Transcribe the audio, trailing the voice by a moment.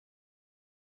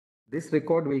This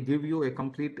record will give you a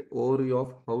complete overview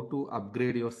of how to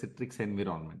upgrade your Citrix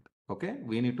environment. Okay,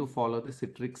 we need to follow the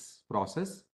Citrix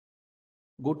process.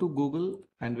 Go to Google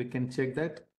and we can check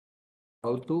that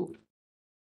how to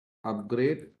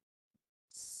upgrade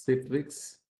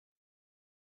Citrix.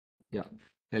 Yeah,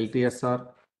 LTSR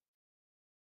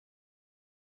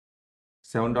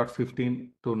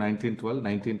 7.15 to 1912,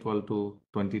 1912 to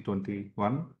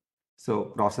 2021. So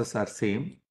process are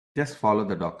same. Just follow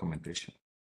the documentation.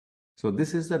 So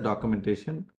this is the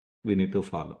documentation we need to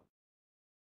follow.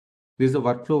 This is the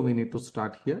workflow we need to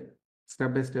start here.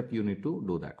 Step by step, you need to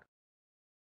do that.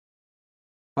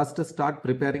 First, start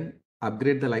preparing,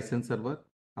 upgrade the license server,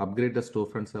 upgrade the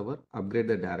storefront server, upgrade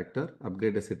the director,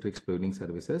 upgrade the Citrix building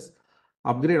services,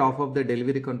 upgrade off of the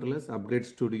delivery controllers, upgrade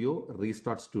studio,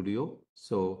 restart studio.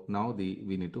 So now we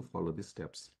need to follow the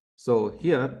steps. So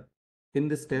here in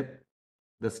this step,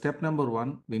 the step number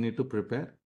 1, we need to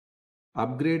prepare,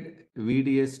 upgrade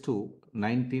VDS to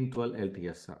 1912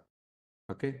 LTSR.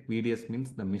 Okay, VDS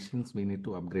means the machines we need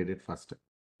to upgrade it first.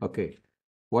 Okay,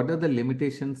 what are the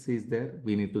limitations is there?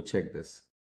 We need to check this.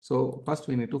 So first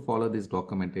we need to follow this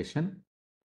documentation.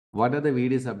 What are the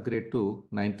VDS upgrade to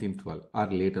 1912 or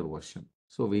later version?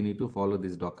 So we need to follow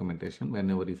this documentation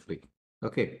whenever you free.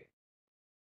 Okay.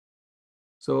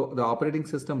 So the operating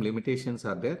system limitations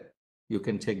are there. You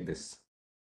can check this.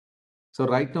 So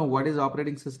right now, what is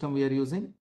operating system we are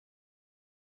using?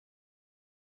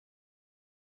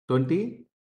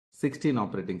 2016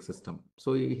 operating system.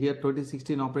 So here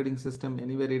 2016 operating system,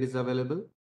 anywhere it is available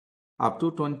up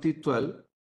to 2012,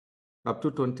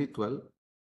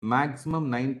 maximum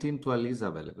 1912 is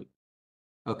available.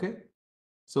 Okay.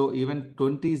 So even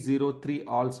 2003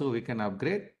 also we can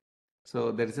upgrade.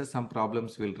 So there is some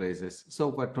problems will raise this.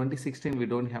 So for 2016, we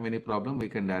don't have any problem. We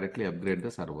can directly upgrade the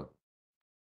server.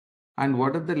 And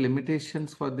what are the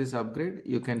limitations for this upgrade?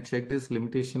 You can check this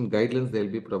limitation guidelines, they'll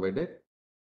be provided.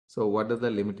 So what are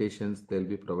the limitations? They'll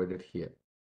be provided here.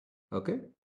 Okay.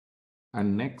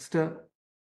 And next, the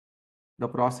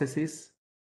process is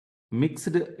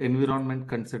mixed environment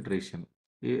consideration.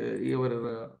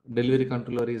 Your delivery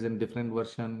controller is in different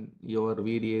version, your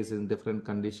VDA is in different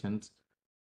conditions.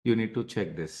 You need to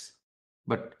check this.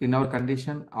 But in our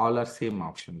condition, all are same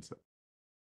options.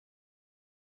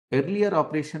 Earlier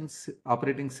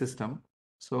operating system,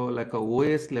 so like a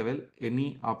OS level,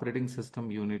 any operating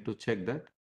system, you need to check that.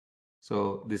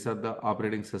 So these are the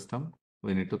operating system.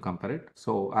 We need to compare it.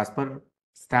 So as per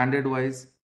standard wise,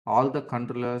 all the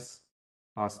controllers,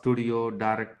 studio,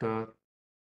 director,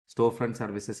 storefront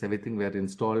services, everything were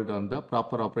installed on the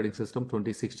proper operating system,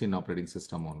 2016 operating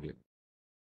system only.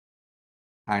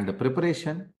 And the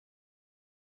preparation,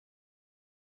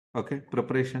 okay,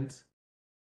 preparations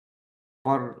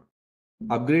for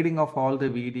upgrading of all the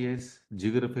VDAs,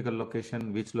 geographical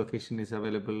location, which location is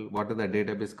available, what are the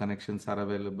database connections are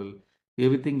available,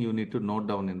 everything you need to note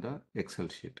down in the Excel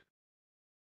sheet.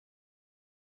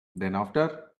 Then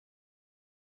after,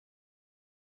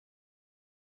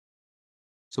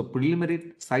 so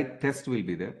preliminary site test will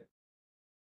be there.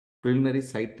 Preliminary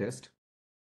site test.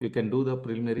 You can do the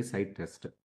preliminary site test.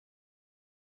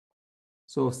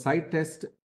 So site test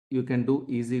you can do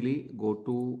easily. Go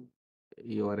to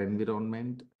your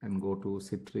environment and go to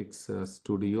Citrix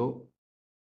Studio.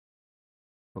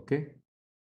 Okay.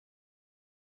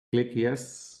 Click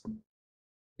yes.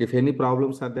 If any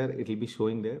problems are there, it will be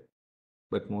showing there,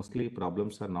 but mostly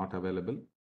problems are not available.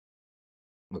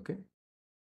 Okay.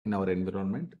 In our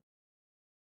environment.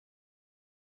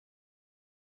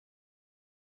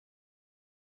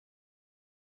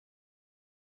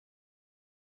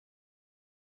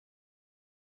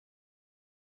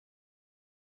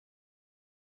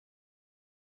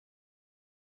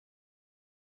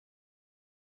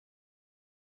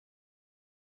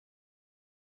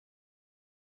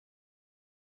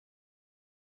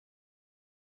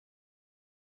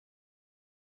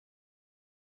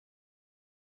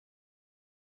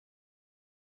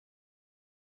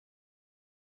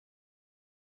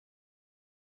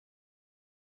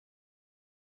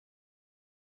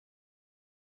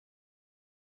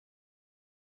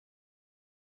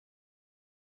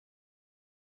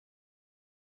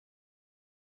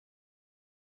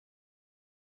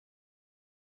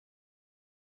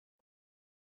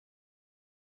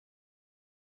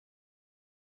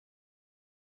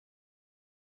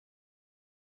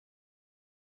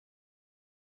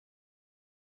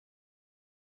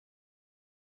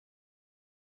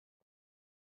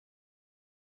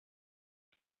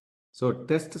 So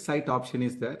test site option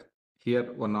is there.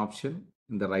 Here one option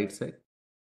in the right side.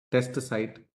 Test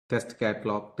site, test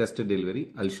catalog, test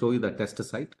delivery. I'll show you the test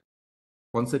site.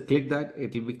 Once I click that,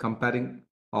 it will be comparing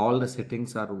all the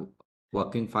settings are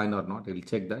working fine or not. We'll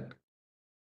check that.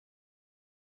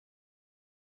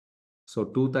 So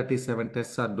 237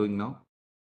 tests are doing now.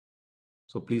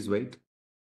 So please wait.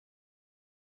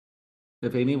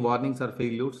 If any warnings or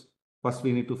failures, first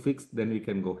we need to fix, then we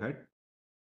can go ahead.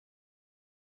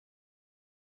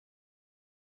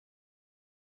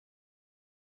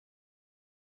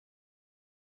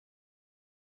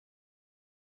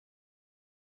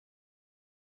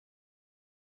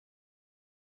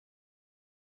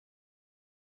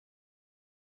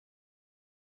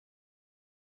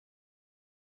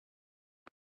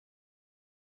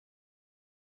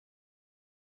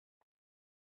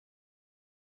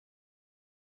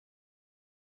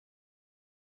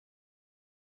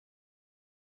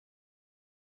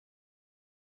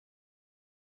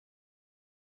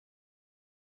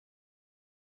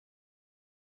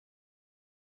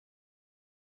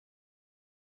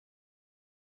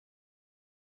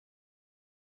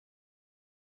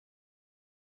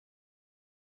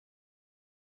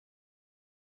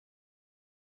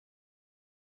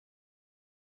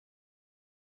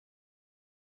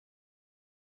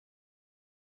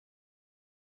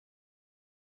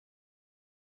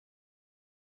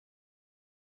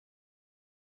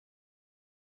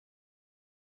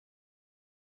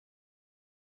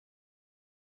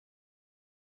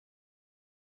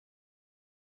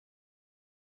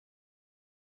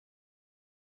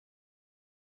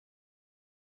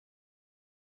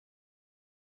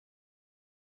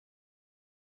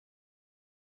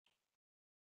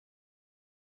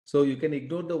 So you can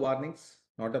ignore the warnings,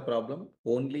 not a problem.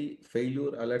 Only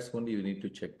failure alerts only you need to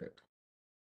check that.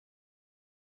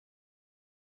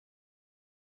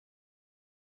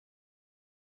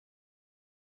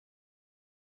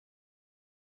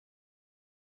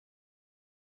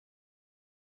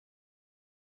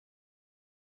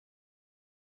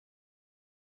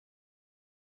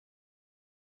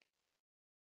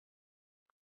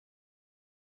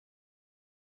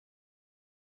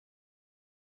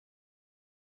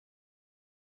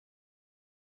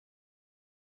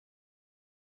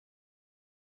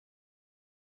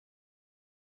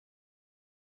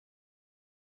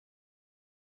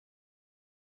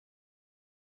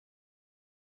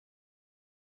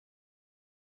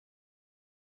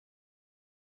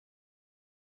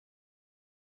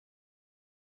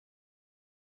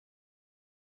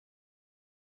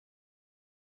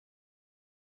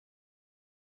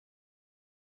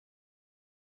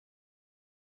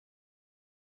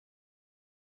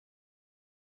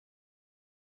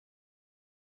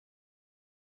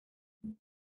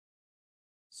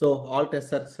 So all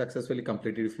tests are successfully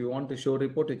completed. If you want to show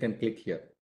report, you can click here.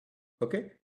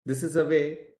 Okay. This is a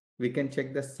way we can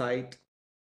check the site,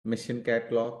 mission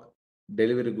catalog,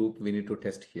 delivery group. We need to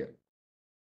test here.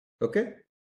 Okay.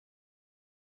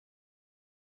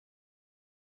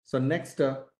 So next,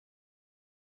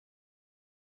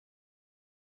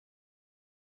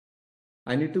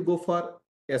 I need to go for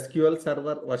SQL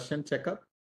Server version checkup.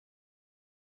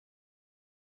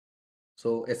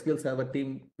 So SQL Server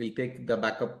team will take the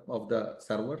backup of the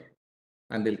server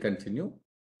and they'll continue.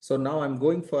 So now I'm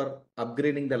going for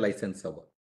upgrading the license server.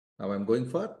 Now I'm going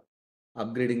for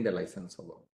upgrading the license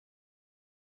server.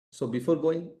 So before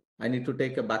going, I need to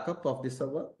take a backup of the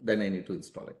server, then I need to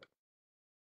install it.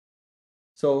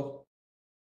 So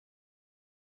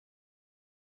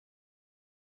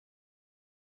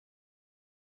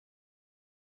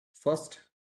first,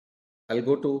 I'll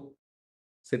go to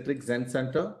Citrix Zen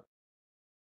Center.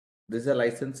 This is a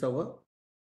license server.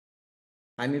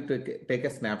 I need to take a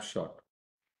snapshot.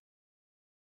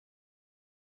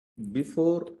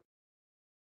 Before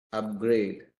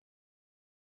upgrade,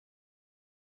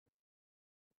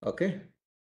 okay,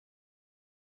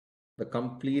 the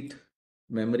complete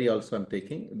memory also I'm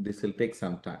taking. This will take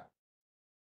some time.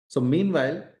 So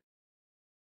meanwhile,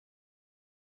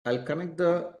 I'll connect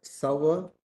the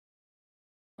server.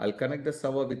 I'll connect the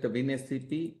server with the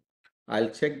WinSCP. I'll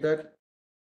check that.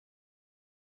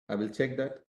 I will check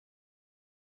that.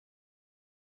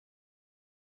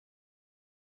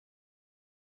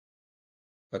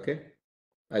 Okay.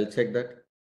 I'll check that.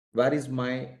 Where is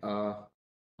my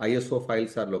ISO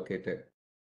files are located?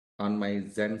 On my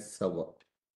Zen server.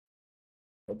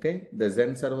 Okay. The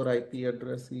Zen server IP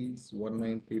address is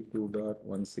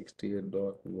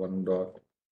 192.168.1.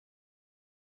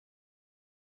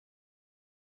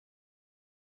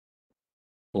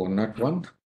 Not one.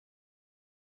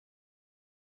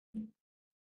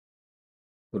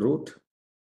 Root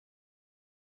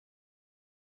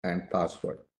and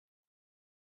password.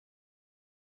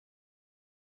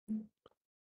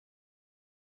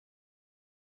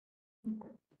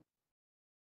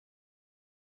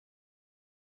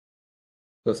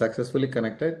 So successfully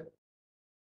connected.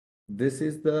 This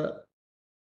is the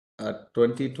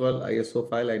 2012 ISO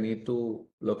file. I need to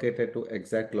locate it to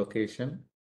exact location.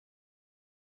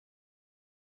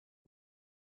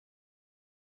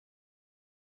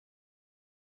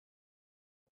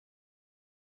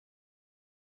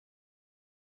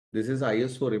 This is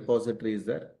ISO repository is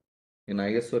there. In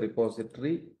ISO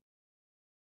repository,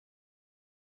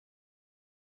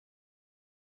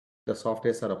 the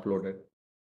softwares are uploaded.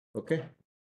 Okay.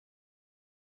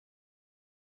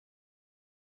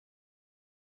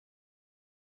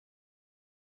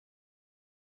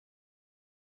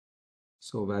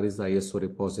 So where is the ISO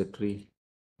repository?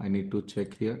 I need to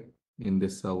check here in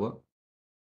this server.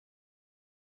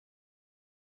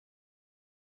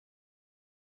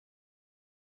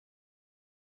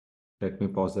 Let me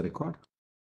pause the record.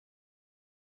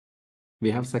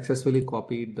 We have successfully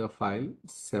copied the file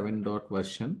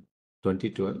 7.version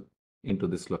 2012 into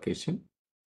this location.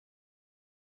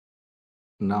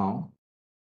 Now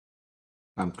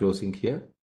I'm closing here.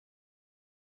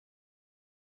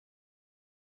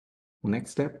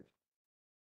 Next step,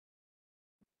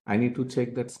 I need to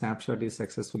check that snapshot is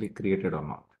successfully created or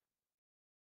not.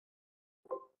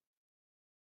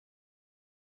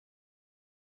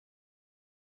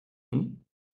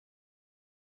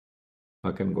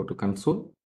 I can go to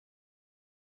console,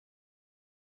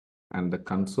 and the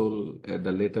console,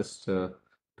 the latest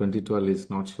 2012 is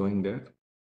not showing there.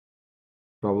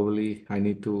 Probably I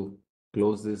need to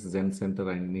close this Zen Center.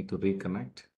 I need to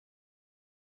reconnect.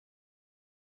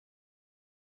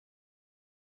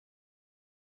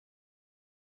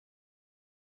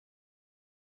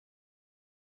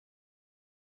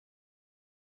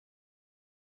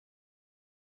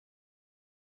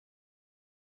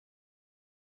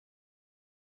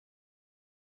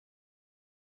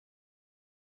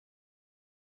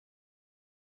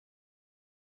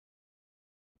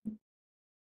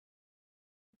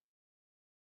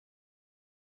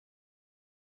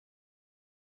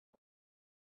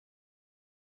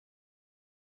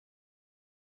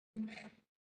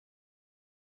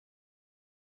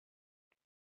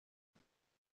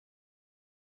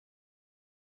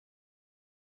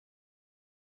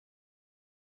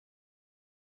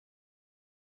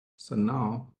 So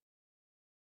now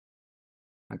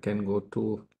I can go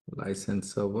to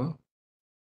license server,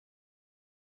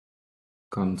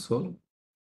 console.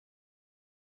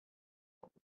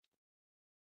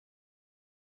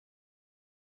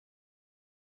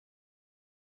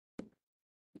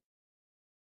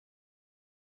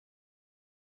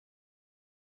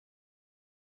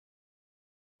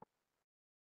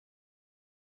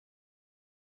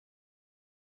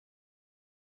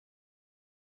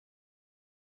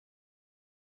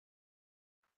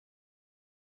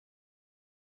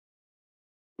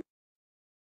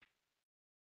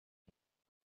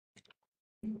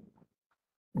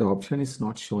 The option is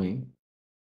not showing.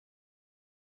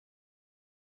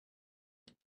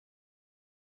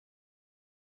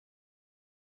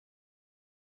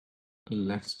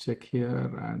 Let's check here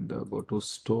and go to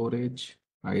storage,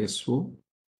 ISO.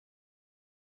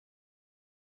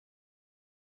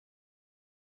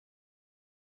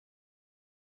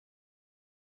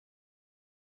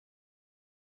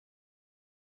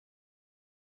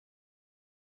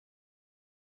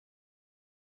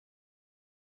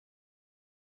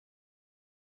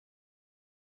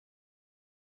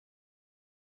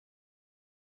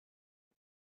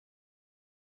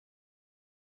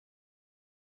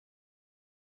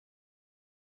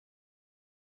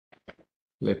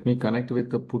 Let me connect with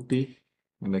the putty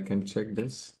and I can check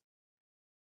this.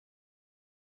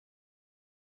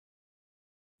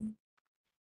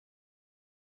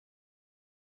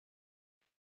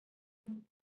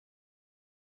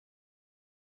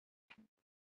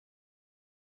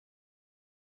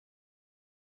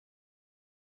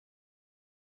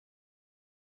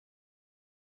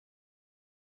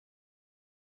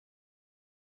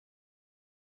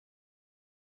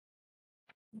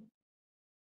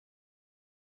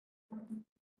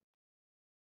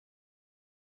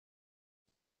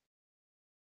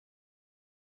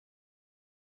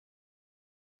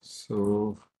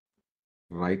 So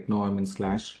right now I'm in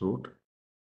 /root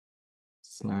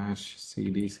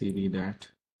 /cd dat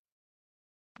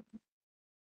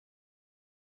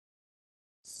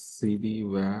cd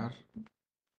where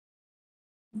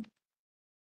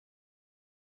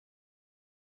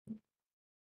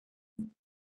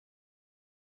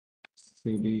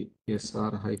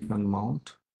cdsr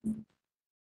 -mount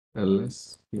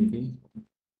ls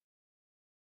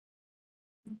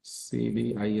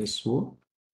cd iso.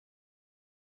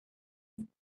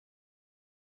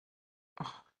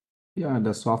 Yeah,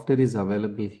 the software is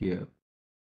available here.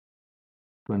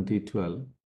 2012,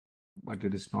 but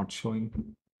it is not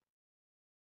showing.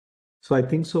 So I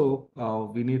think so.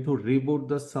 We need to reboot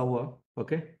the server.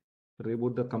 Okay.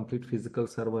 Reboot the complete physical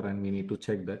server and we need to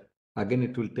check that. Again,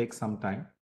 it will take some time.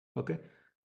 Okay.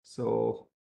 So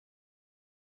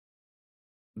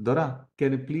Dora,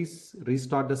 can you please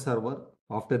restart the server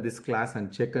after this class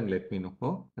and check and let me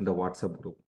know in the WhatsApp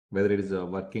group whether it is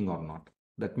working or not.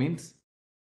 That means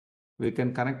we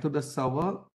can connect to the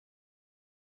server,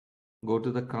 go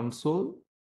to the console,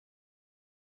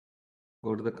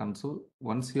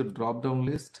 Once your drop down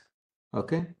list,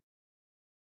 okay,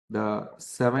 the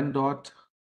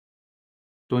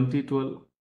 7.2012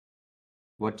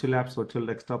 virtual apps, virtual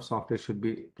desktop software should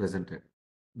be presented.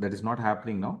 That is not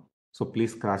happening now. So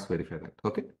please cross verify that.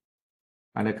 Okay.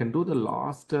 And I can do the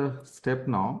last step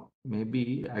now.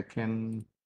 Maybe I can.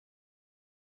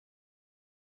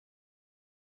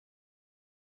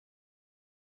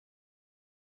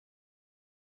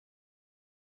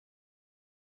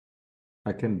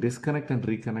 I can disconnect and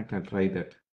reconnect and try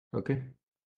that. Okay.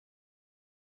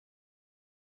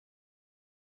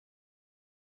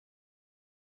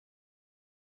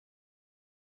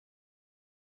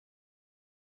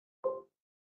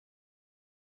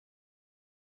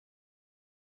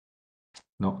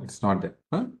 No, it's not there.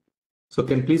 Huh? So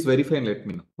can please verify and let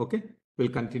me know. Okay. We'll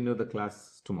continue the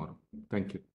class tomorrow.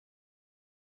 Thank you.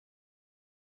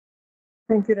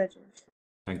 Thank you, Rajesh.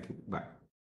 Thank you. Bye.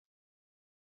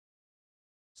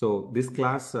 So this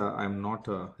class, I'm not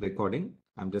recording.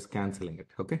 I'm just canceling it.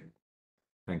 Okay.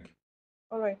 Thank you.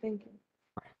 All right. Thank you.